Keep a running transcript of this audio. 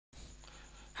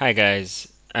Hi guys,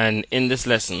 and in this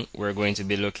lesson we're going to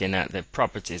be looking at the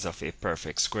properties of a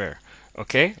perfect square.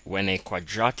 Okay, when a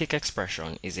quadratic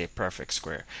expression is a perfect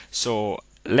square. So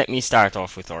let me start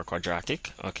off with our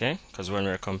quadratic, okay, because when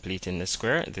we're completing the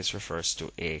square, this refers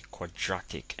to a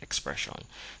quadratic expression.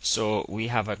 So we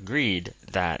have agreed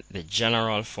that the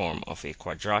general form of a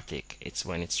quadratic, it's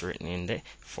when it's written in the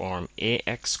form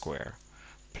ax squared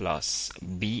plus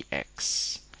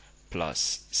bx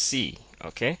plus c.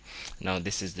 Okay, now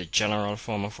this is the general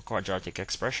form of a quadratic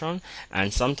expression,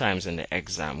 and sometimes in the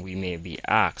exam we may be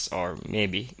asked, or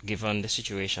maybe given the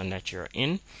situation that you're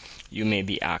in, you may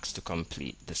be asked to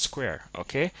complete the square.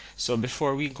 Okay, so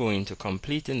before we go into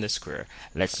completing the square,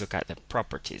 let's look at the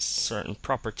properties, certain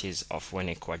properties of when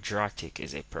a quadratic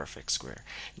is a perfect square.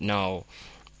 Now,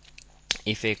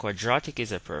 if a quadratic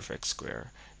is a perfect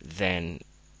square, then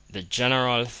the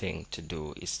general thing to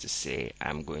do is to say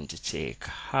I'm going to take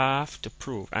half to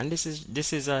prove, and this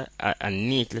is a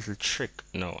neat little trick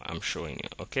now I'm showing you.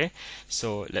 Okay,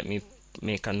 so let me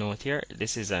make a note here.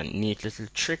 This is a neat little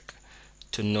trick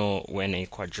to know when a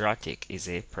quadratic is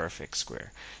a perfect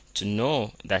square. To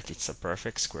know that it's a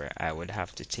perfect square, I would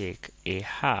have to take a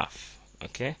half.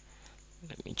 Okay,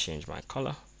 let me change my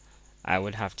color. I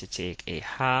would have to take a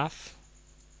half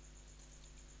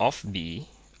of b.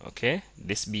 Okay,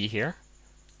 this b here,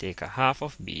 take a half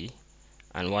of b,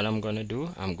 and what I'm going to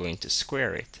do, I'm going to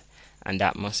square it, and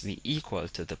that must be equal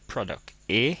to the product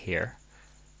a here,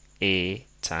 a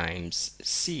times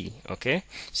c. Okay,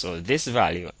 so this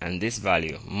value and this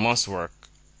value must work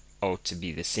out to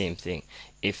be the same thing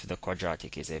if the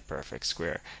quadratic is a perfect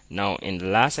square. Now in the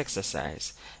last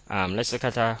exercise, let's look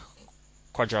at a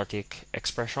quadratic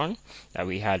expression that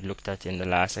we had looked at in the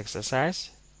last exercise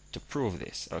to prove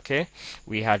this. Okay,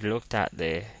 we had looked at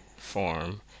the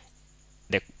form,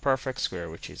 the perfect square,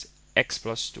 which is x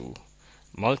plus 2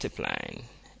 multiplying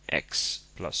x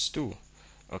plus 2.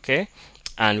 Okay,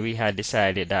 and we had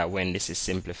decided that when this is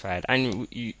simplified, and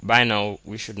by now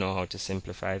we should know how to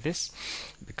simplify this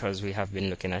because we have been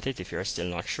looking at it. If you're still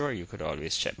not sure, you could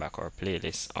always check back our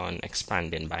playlist on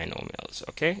expanding binomials.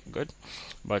 Okay, good.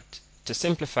 But to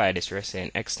simplify this, we're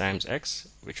saying x times x,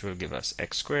 which will give us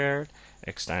x squared,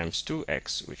 x times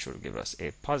 2x, which will give us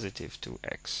a positive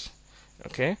 2x.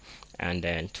 Okay, and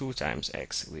then 2 times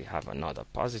x, we have another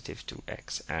positive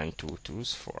 2x, and 2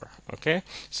 2's 4. Okay,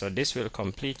 so this will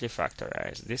completely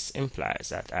factorize. This implies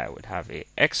that I would have a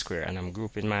x squared, and I'm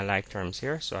grouping my like terms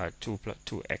here, so I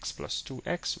 2x plus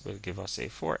 2x will give us a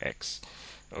 4x.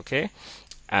 Okay,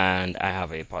 and I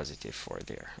have a positive 4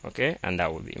 there. Okay, and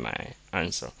that would be my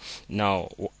answer. Now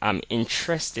I'm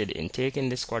interested in taking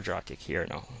this quadratic here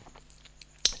now,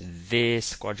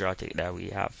 this quadratic that we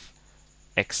have,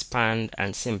 expand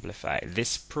and simplify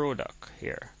this product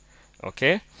here.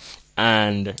 Okay,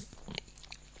 and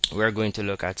we're going to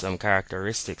look at some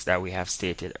characteristics that we have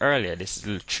stated earlier. This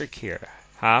little trick here,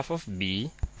 half of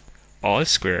b all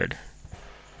squared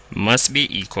must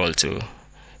be equal to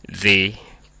the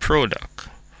product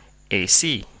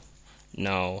AC.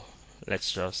 Now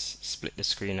let's just split the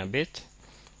screen a bit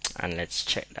and let's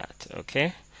check that.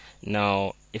 Okay,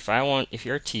 now if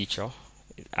your teacher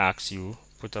asks you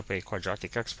put up a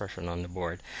quadratic expression on the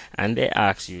board and they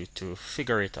ask you to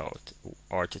figure it out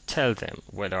or to tell them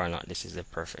whether or not this is a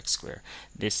perfect square,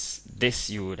 this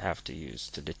you would have to use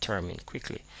to determine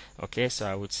quickly. Okay, so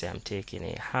I would say I'm taking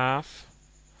a half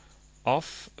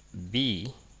of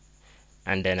b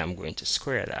and then I'm going to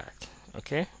square that.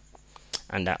 Okay,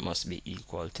 and that must be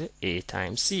equal to a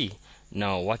times c.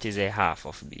 Now what is a half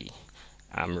of b?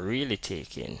 I'm really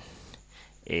taking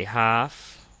a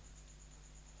half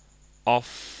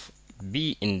of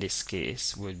b in this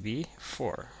case would be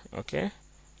 4. Okay,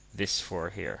 this 4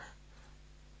 here,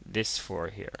 this 4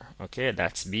 here. Okay,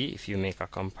 that's b if you make a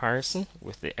comparison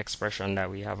with the expression that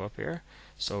we have up here.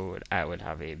 So I would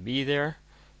have a b there,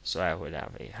 so I would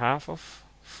have a half of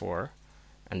 4,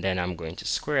 and then I'm going to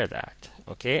square that.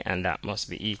 Okay, and that must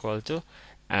be equal to,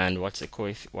 and what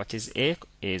is a?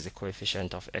 A is the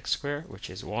coefficient of x squared, which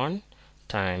is 1,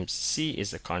 times c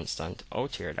is the constant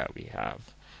out here that we have,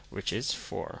 which is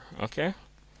 4. Okay,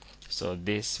 so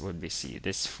this would be c,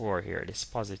 this 4 here, this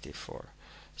positive 4,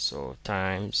 so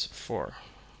times 4.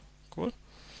 Cool.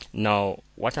 Now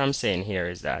what I'm saying here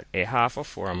is that a half of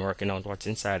 4, I'm working out what's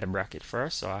inside the bracket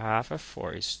first, so a half of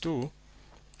 4 is 2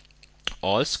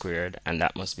 all squared, and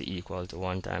that must be equal to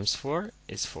 1 times 4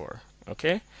 is 4.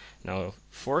 Okay, now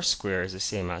 4 squared is the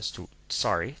same as 2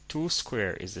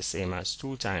 squared is the same as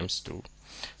 2 times 2,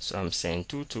 so I'm saying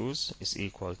 2 2's is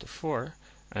equal to 4,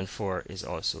 and 4 is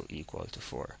also equal to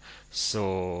 4.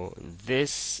 So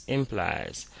this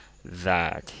implies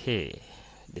that, hey,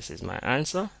 this is my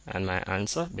answer, and my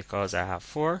answer, because I have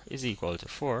 4, is equal to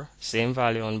 4. Same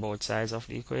value on both sides of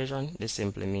the equation. This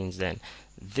simply means then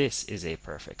this is a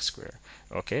perfect square.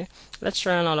 Okay, let's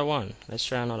try another one. Let's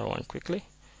try another one quickly.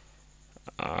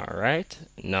 Alright,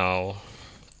 now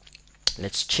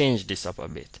let's change this up a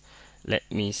bit. Let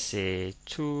me say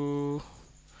 2,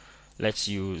 let's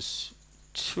use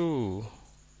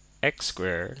 2x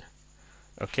squared,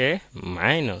 okay,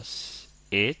 minus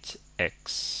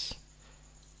 8x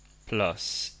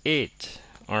plus 8.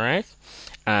 Alright,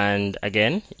 and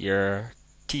again, your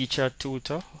teacher,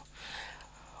 tutor,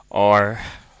 or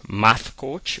math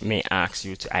coach may ask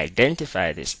you to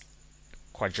identify this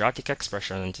quadratic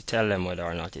expression and to tell them whether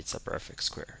or not it's a perfect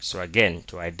square. So again,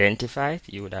 to identify it,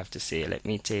 you would have to say, let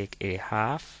me take a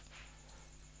half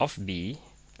of b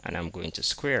and I'm going to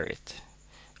square it.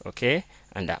 Okay,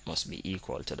 and that must be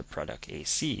equal to the product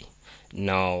AC.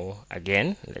 Now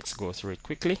again, let's go through it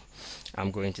quickly.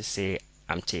 I'm going to say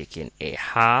I'm taking a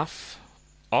half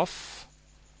of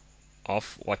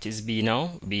what is b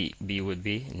now? B would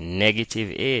be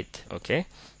negative 8. Okay,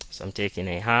 so I'm taking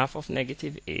a half of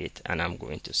negative 8 and I'm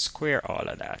going to square all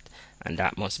of that, and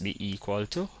that must be equal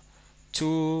to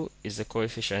 2 is the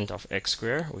coefficient of x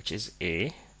squared, which is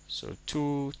a, so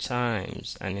 2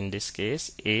 times, and in this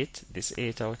case 8, this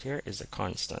 8 out here is a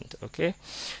constant. Okay,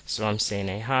 so I'm saying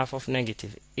a half of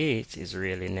negative 8 is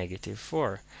really negative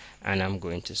 4, and I'm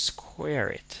going to square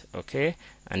it. Okay,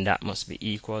 and that must be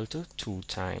equal to 2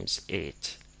 times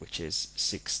 8, which is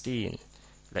 16.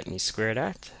 Let me square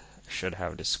that. Should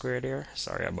have the square there,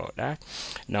 sorry about that.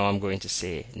 Now I'm going to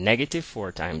say negative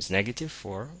 4 times negative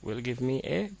 4 will give me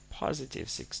a positive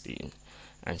 16,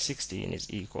 and 16 is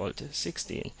equal to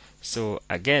 16. So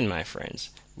again, my friends,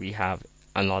 we have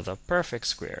another perfect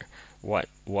square. What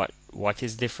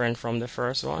is different from the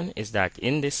first one is that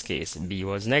in this case b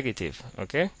was negative.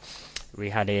 Okay,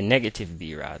 we had a negative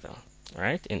b rather,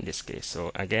 right, in this case.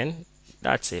 So again,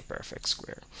 that's a perfect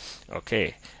square.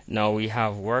 Okay, now we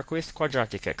have worked with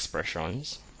quadratic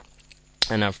expressions,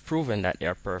 and I've proven that they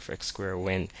are perfect square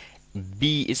when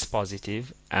b is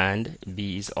positive and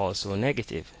b is also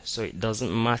negative. So it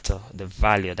doesn't matter the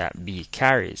value that b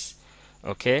carries,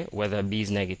 okay, whether b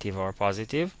is negative or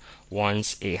positive.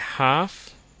 Once a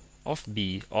half of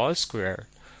b all square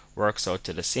works out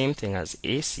to the same thing as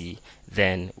AC,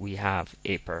 then we have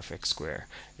a perfect square.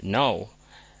 Now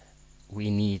we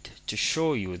need to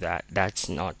show you that that's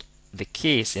not the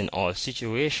case in all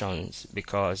situations,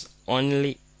 because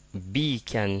only b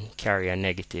can carry a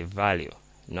negative value.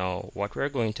 Now what we're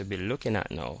going to be looking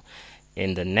at now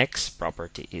in the next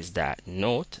property is that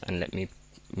note, and let me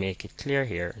make it clear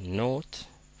here, note,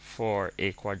 for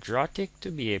a quadratic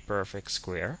to be a perfect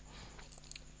square,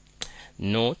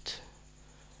 note,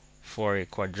 for a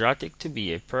quadratic to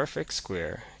be a perfect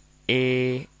square,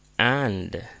 a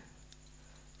and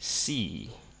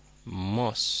c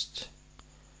must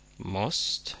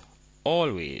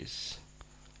always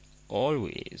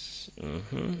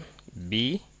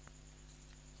be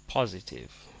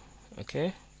positive.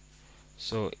 Okay,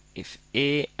 so if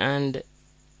a and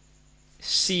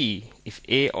c, if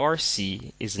a or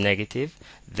c is negative,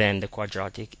 then the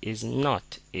quadratic is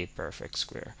not a perfect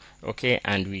square. Okay,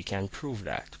 and we can prove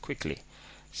that quickly.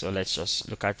 So let's just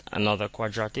look at another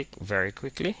quadratic very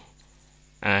quickly,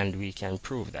 and we can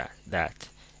prove that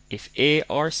if a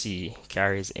or c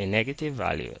carries a negative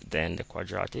value, then the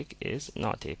quadratic is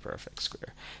not a perfect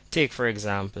square. Take for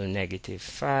example negative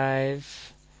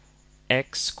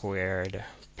 5x squared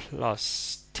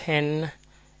plus 10x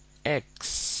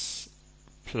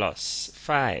plus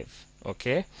 5.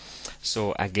 Okay,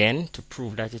 so again, to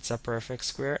prove that it's a perfect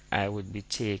square, I would be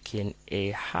taking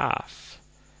a half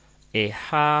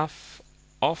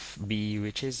of b,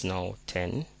 which is now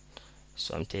 10.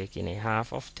 So I'm taking a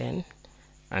half of 10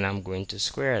 and I'm going to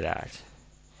square that.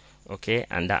 Okay,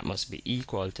 and that must be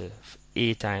equal to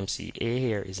a times c. A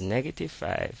here is negative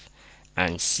 5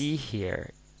 and c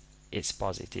here is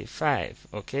positive 5.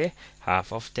 Okay,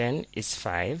 half of 10 is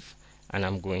 5 and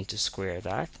I'm going to square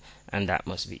that, and that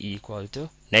must be equal to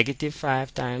negative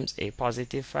 5 times a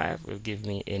positive 5 will give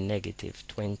me a negative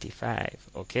 25.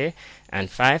 Okay, and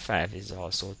 5 is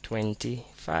also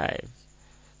 25.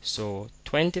 So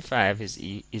 25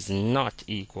 is not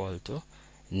equal to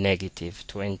negative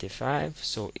 25.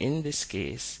 So in this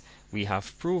case, we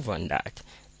have proven that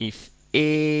if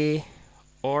A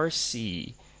or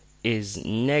C is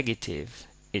negative,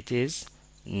 it is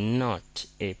not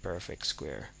a perfect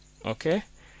square. Okay,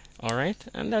 all right,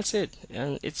 and that's it.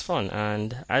 And it's fun,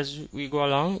 and as we go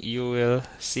along, you will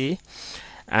see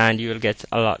and you'll get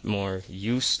a lot more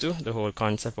used to the whole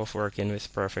concept of working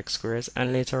with perfect squares,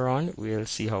 and later on we'll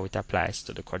see how it applies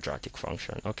to the quadratic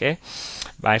function. Okay,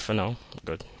 bye for now.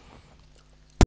 Good.